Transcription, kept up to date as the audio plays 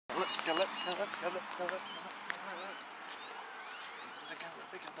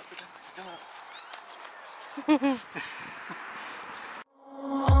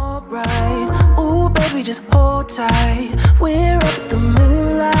Alright, ooh baby, just hold tight. We're up at the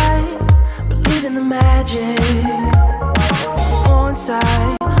moonlight, believe in the magic. On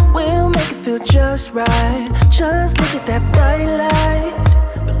side, we'll make it feel just right. Just look at that bright light,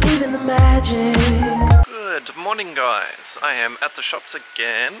 believe in the magic. Good morning, guys. I am at the shops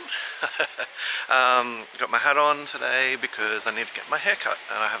again. Got my hat on today because I need to get my hair cut,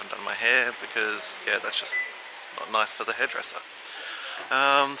 and I haven't done my hair because, yeah, that's just not nice for the hairdresser.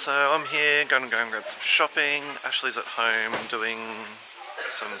 So I'm here, going to go and grab some shopping. Ashley's at home doing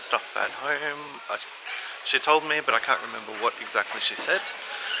some stuff at home. She told me, but I can't remember what exactly she said.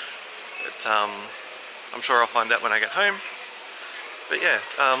 But I'm sure I'll find out when I get home. But yeah,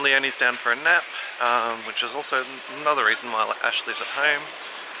 Leonie's down for a nap, which is also another reason why Ashley's at home.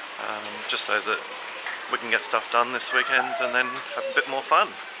 Just so that we can get stuff done this weekend and then have a bit more fun.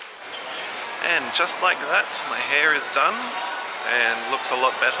 And just like that, my hair is done and looks a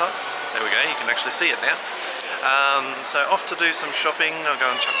lot better. There we go, you can actually see it now. So off to do some shopping. I'll go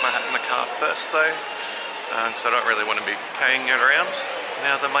and chuck my hat in the car first though, because I don't really want to be carrying it around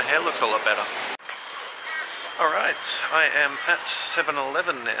now that my hair looks a lot better. Alright, I am at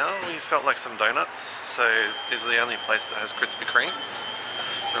 7-Eleven now. We felt like some donuts, so this is the only place that has Krispy Kremes.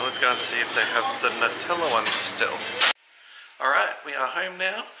 So let's go and see if they have the Nutella ones still. Alright, we are home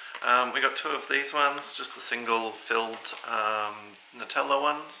now. We got two of these ones, just the single filled Nutella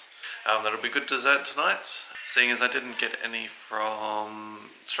ones. That'll be good dessert tonight. Seeing as I didn't get any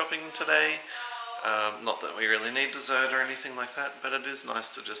from shopping today. Not that we really need dessert or anything like that, but it is nice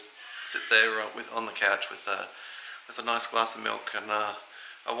to just sit there on the couch with a nice glass of milk and a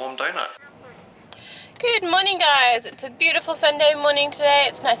warm donut. Good morning, guys. It's a beautiful Sunday morning today.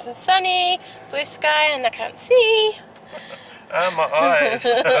 It's nice and sunny, blue sky, and I can't see. My eyes.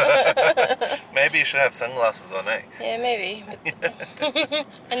 Maybe you should have sunglasses on, eh? Yeah, maybe.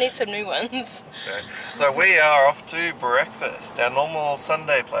 I need some new ones. So we are off to breakfast, our normal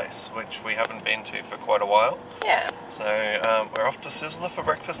Sunday place, which we haven't been to for quite a while. Yeah. So we're off to Sizzler for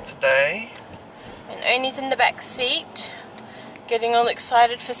breakfast today. And Oni's in the back seat, getting all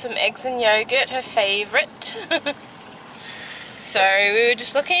excited for some eggs and yogurt, her favourite. So we were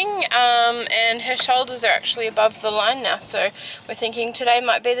just looking, and her shoulders are actually above the line now, so we're thinking today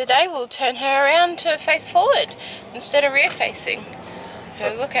might be the day we'll turn her around to face forward instead of rear facing.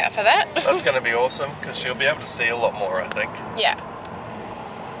 So look out for that. That's going to be awesome, because she'll be able to see a lot more, I think. Yeah.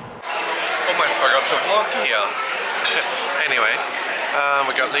 Almost forgot to vlog here. Anyway,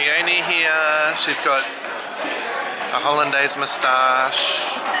 we got Leonie here. She's got a hollandaise moustache.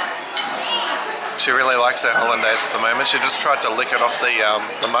 She really likes her hollandaise at the moment. She just tried to lick it off the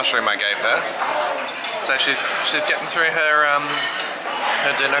mushroom I gave her. So she's getting through her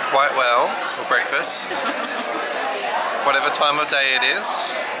dinner quite well, or breakfast, whatever time of day it is.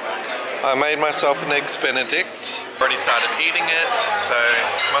 I made myself an eggs Benedict. Already started eating it, so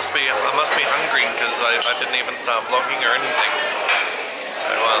I must be hungry because I didn't even start vlogging or anything. So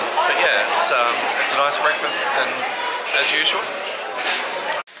but yeah, it's a nice breakfast, and as usual.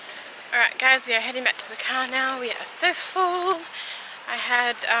 Alright guys, we are heading back to the car now. We are so full.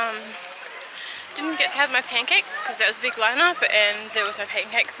 I didn't get to have my pancakes because there was a big lineup and there was no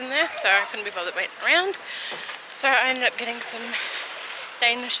pancakes in there, so I couldn't be bothered waiting around. So I ended up getting some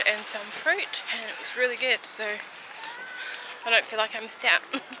Danish and some fruit, and it was really good, so I don't feel like I missed out.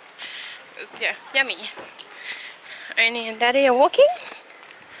 It was, yeah, yummy. Oni and Daddy are walking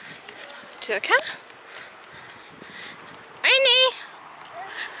to the car. Oni!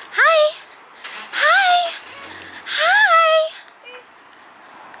 Hi! Hi! Hi!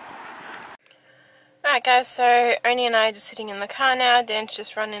 Alright guys, so Oni and I are just sitting in the car now. Dan's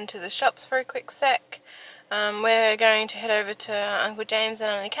just run into the shops for a quick sec. We're going to head over to Uncle James and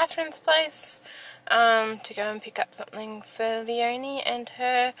Auntie Catherine's place to go and pick up something for Leonie and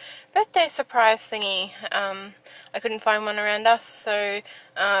her birthday surprise thingy. I couldn't find one around us, so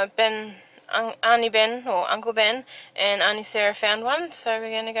Auntie Ben, or Uncle Ben, and Auntie Sarah found one, so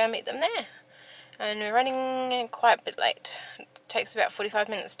we're going to go meet them there. And we're running quite a bit late. It takes about 45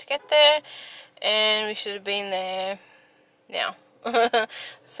 minutes to get there, and we should have been there now.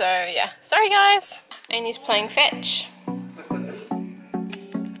 So yeah, sorry guys. Amy's playing fetch.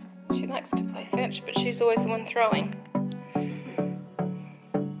 She likes to play fetch, but she's always the one throwing.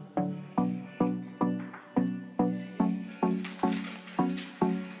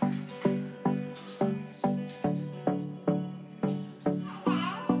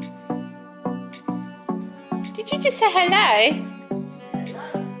 Did you just say hello?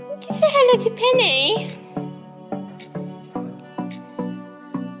 Did you say hello to Penny?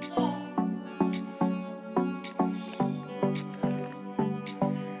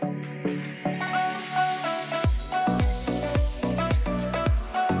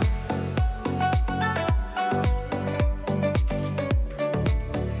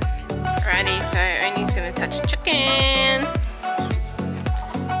 That's a chicken.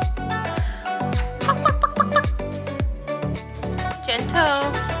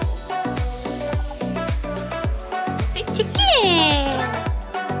 Gentle. Say chicken.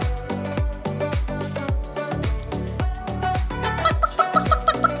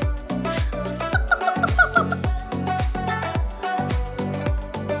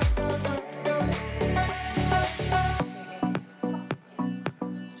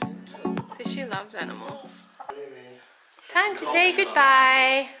 So she loves animals. Time to say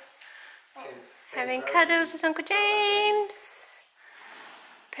goodbye. Having cuddles with Uncle James.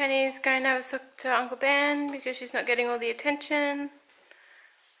 Penny's going over to Uncle Ben because she's not getting all the attention.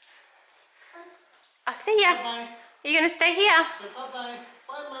 I'll see ya. Bye-bye. Are you going to stay here? So bye-bye.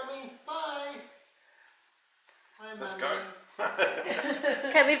 Bye, Mummy. Bye. Bye, Let's go.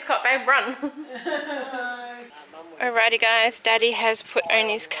 Okay, leave Scott, babe, run. Bye. Alrighty guys, Daddy has put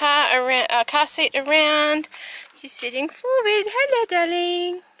Oni's car seat around. She's sitting forward. Hello,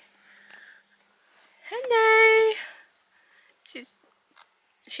 darling. Hello.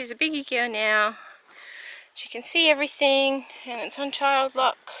 She's a biggie girl now. She can see everything and it's on child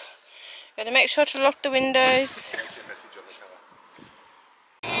lock. Got to make sure to lock the windows.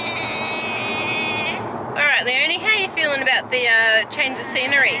 Alright Leonie, how are you feeling about the change of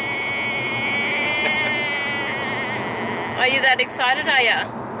scenery? Are you that excited, are ya?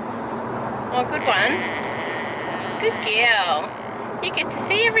 Oh, good one. Good girl. You get to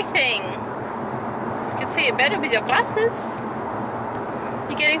see everything. You can see it better with your glasses.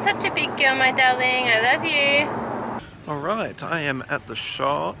 You're getting such a big girl, my darling. I love you. Alright, I am at the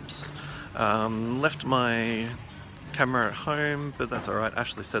shops. Left my camera at home, but that's alright.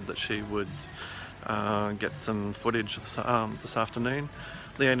 Ashley said that she would get some footage this afternoon.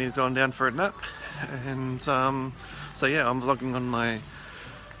 Leonie's gone down for a nap, and so yeah, I'm vlogging on my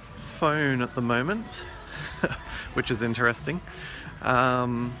phone at the moment, which is interesting.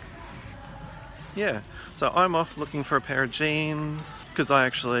 Yeah, so I'm off looking for a pair of jeans, because I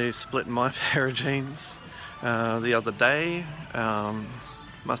actually split my pair of jeans the other day.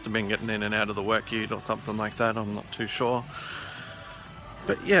 Must have been getting in and out of the work ute or something like that, I'm not too sure.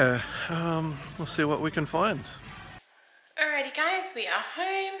 But yeah, we'll see what we can find. Alrighty guys, we are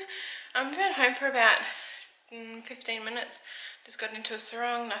home. I've been home for about 15 minutes. Just got into a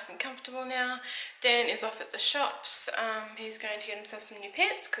sarong, nice and comfortable now. Dan is off at the shops. He's going to get himself some new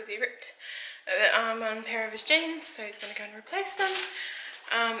pants because he ripped on a pair of his jeans, so he's going to go and replace them.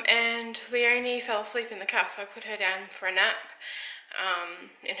 And Leonie fell asleep in the car, so I put her down for a nap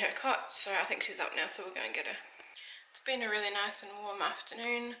in her cot. So I think she's up now, so we'll go and get her. It's been a really nice and warm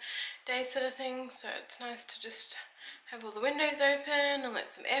afternoon day sort of thing, so it's nice to just have all the windows open and let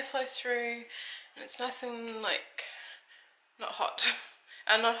some air flow through, and it's nice and like not hot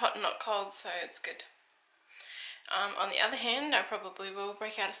and not cold, so it's good. On the other hand, I probably will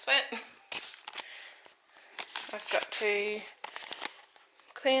break out a sweat. I've got to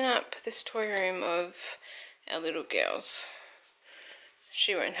clean up this toy room of our little girls.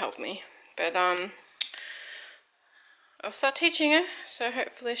 She won't help me, but I'll start teaching her, so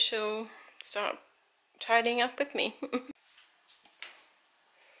hopefully she'll start tidying up with me.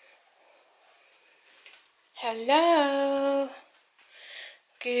 Hello.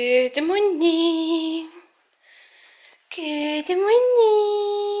 Good morning. Good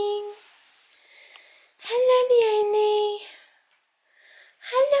morning. Hello, Leonie.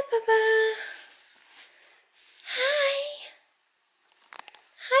 Hello, Baba. Hi.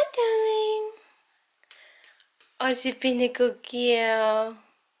 Hi, darling. Oh, has it been a good girl?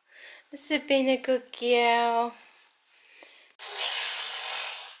 Has it been a good girl?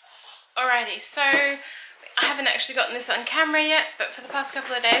 Alrighty, so I haven't actually gotten this on camera yet, but for the past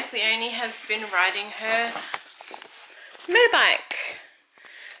couple of days Leonie has been riding her motorbike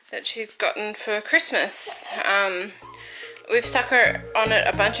that she's gotten for Christmas. We've stuck her on it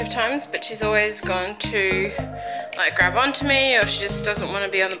a bunch of times, but she's always gone to like grab onto me, or she just doesn't want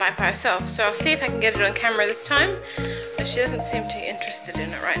to be on the bike by herself. So I'll see if I can get it on camera this time. But she doesn't seem too interested in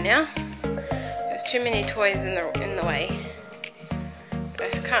it right now. There's too many toys in the way.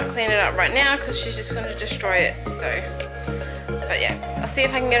 But I can't clean it up right now because she's just going to destroy it. So, but yeah, I'll see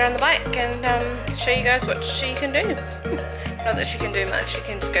if I can get her on the bike and show you guys what she can do. Not that she can do much, she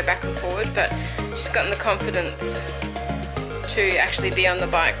can just go back and forward, but she's gotten the confidence to actually be on the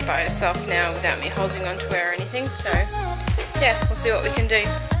bike by herself now without me holding onto her or anything. So yeah, we'll see what we can do.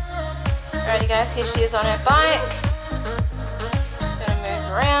 Alrighty guys, here she is on her bike. Just gonna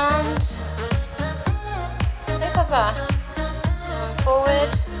move around. Hey Papa. Going forward.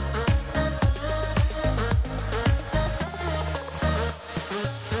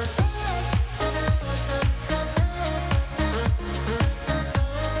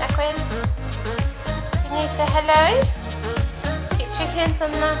 Hello? Keep 2 hands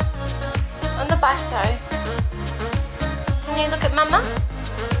on the bike though. Can you look at Mama?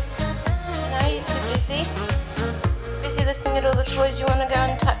 No, you're too busy. Busy looking at all the toys you want to go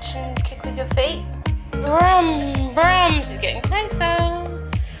and touch and kick with your feet. Brum, brum. She's getting closer.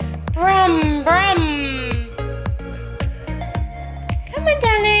 Brum, brum. Come on,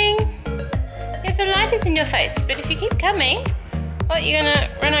 darling. Yeah, the light is in your face, but if you keep coming, what, you're gonna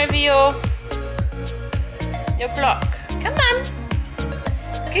run over your block. Come on.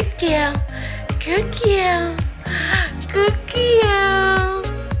 Good girl. Good girl. Good girl.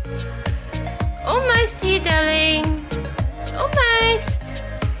 Almost here, darling. Almost.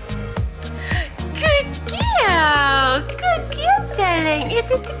 Good girl. Good girl, darling. Yeah,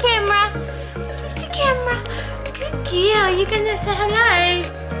 just the camera. Just the camera. Good girl. You're gonna say hello.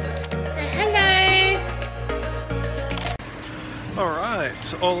 Say hello.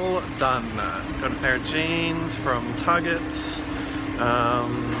 Alright, all done. Got a pair of jeans from Target.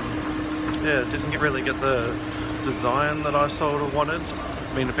 Yeah, didn't really get the design that I sort of wanted.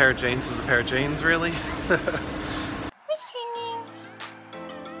 I mean, a pair of jeans is a pair of jeans, really. We're swinging.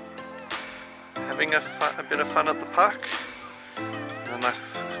 Having a bit of fun at the park. A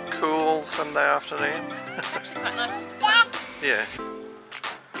nice, cool Sunday afternoon. It's actually quite nice. Yeah.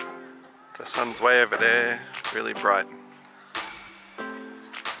 The sun's way over there, really bright.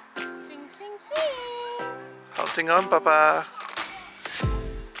 Swing, swing, swing. Holding on, Papa. Should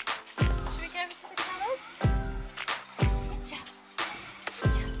we go over to the colours? Good job.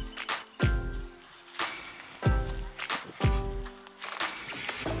 Good job.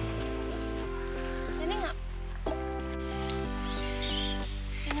 Standing up.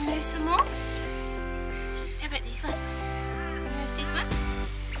 Gonna move some more? How about these ones? Move these ones?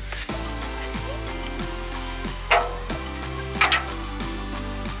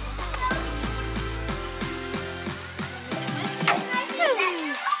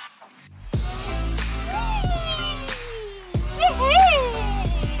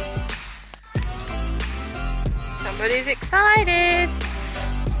 Somebody's excited.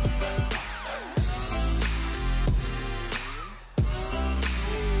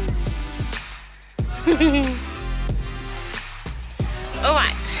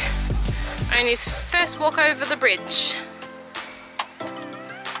 Alright, Only's first walk over the bridge.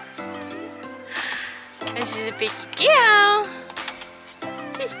 This is a big girl.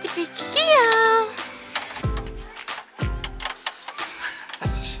 This is the big girl.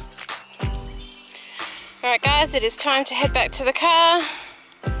 Alright guys, it is time to head back to the car.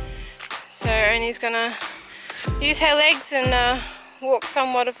 So Only's gonna use her legs and walk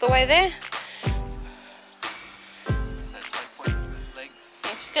somewhat of the way there. Yeah,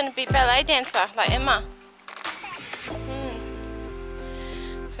 she's gonna be ballet dancer like Emma.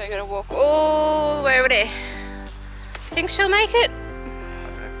 So I gotta walk all the way over there. Think she'll make it? I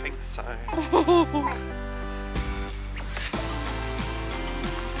don't think so.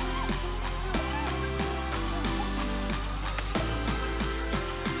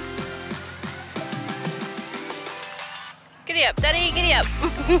 Giddy up, Daddy, giddy up.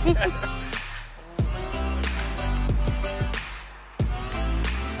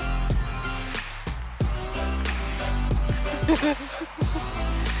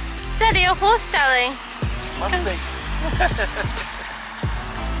 Daddy, a horse, darling. Must be.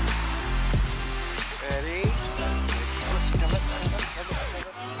 Ready?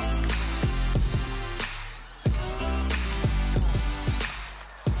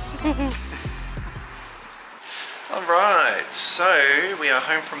 Alright, so we are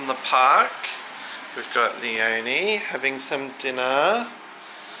home from the park. We've got Leonie having some dinner.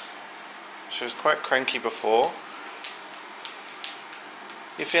 She was quite cranky before.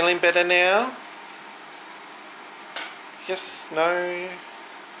 You feeling better now? Yes, no?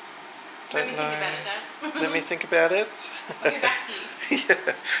 Don't know. Let me think about it. I'll get back to you.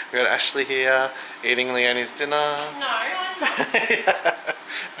 Yeah. We got Ashley here eating Leonie's dinner. No, I'm not. Yeah.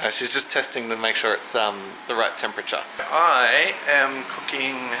 She's just testing to make sure it's the right temperature. I am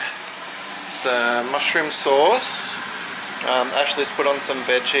cooking some mushroom sauce. Ashley's put on some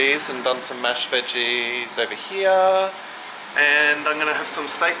veggies and done some mashed veggies over here. And I'm going to have some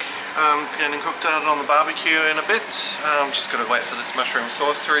steak getting cooked out on the barbecue in a bit. I'm just going to wait for this mushroom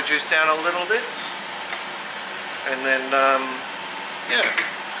sauce to reduce down a little bit. And then, yeah,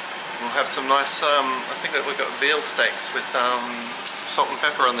 we'll have some nice, I think that we've got veal steaks with salt and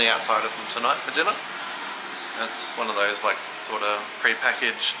pepper on the outside of them tonight for dinner. It's one of those like sort of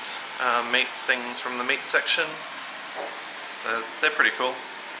pre-packaged meat things from the meat section. So they're pretty cool.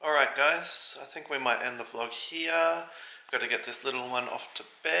 Alright guys, I think we might end the vlog here. Got to get this little one off to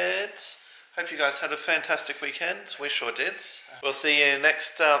bed. Hope you guys had a fantastic weekend. We sure did. We'll see you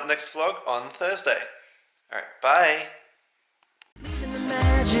next vlog on Thursday. Alright, bye!